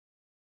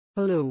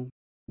Hello,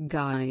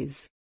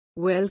 guys.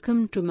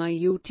 Welcome to my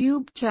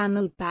YouTube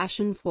channel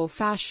Passion for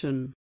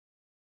Fashion.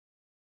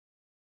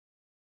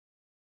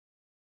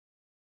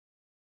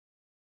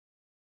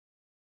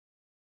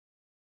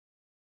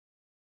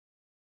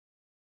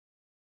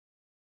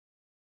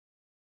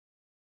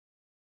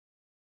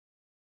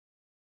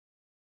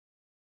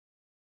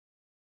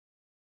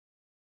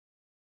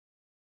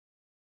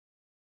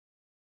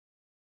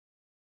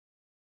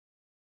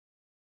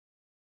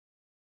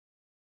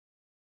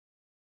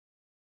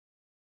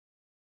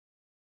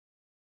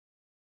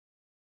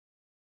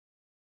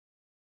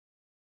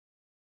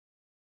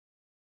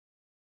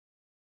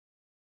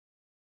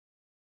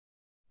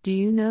 Do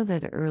you know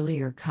that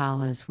earlier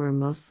collars were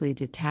mostly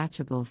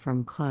detachable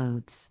from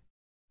clothes?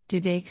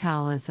 Today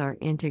collars are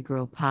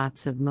integral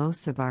parts of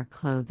most of our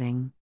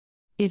clothing.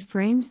 It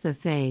frames the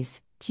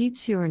face,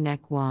 keeps your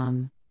neck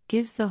warm,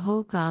 gives the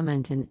whole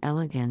garment an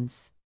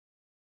elegance.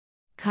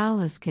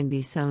 Collars can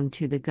be sewn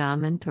to the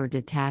garment or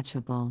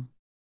detachable.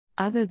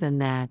 Other than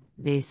that,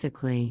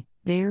 basically,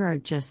 there are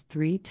just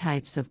three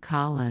types of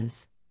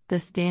collars: the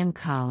stand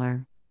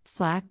collar,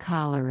 flat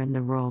collar, and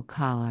the roll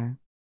collar.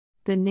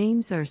 The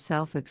names are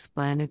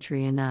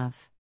self-explanatory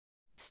enough.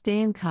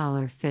 Stand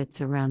collar fits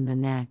around the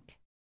neck.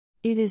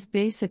 It is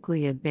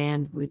basically a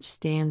band which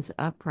stands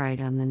upright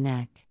on the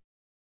neck.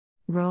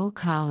 Roll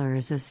collar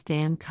is a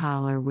stand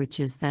collar which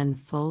is then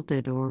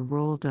folded or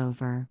rolled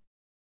over.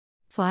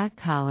 Flat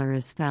collar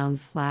is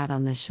found flat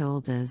on the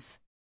shoulders.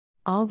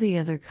 All the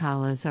other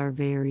collars are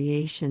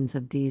variations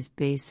of these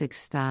basic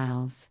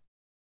styles.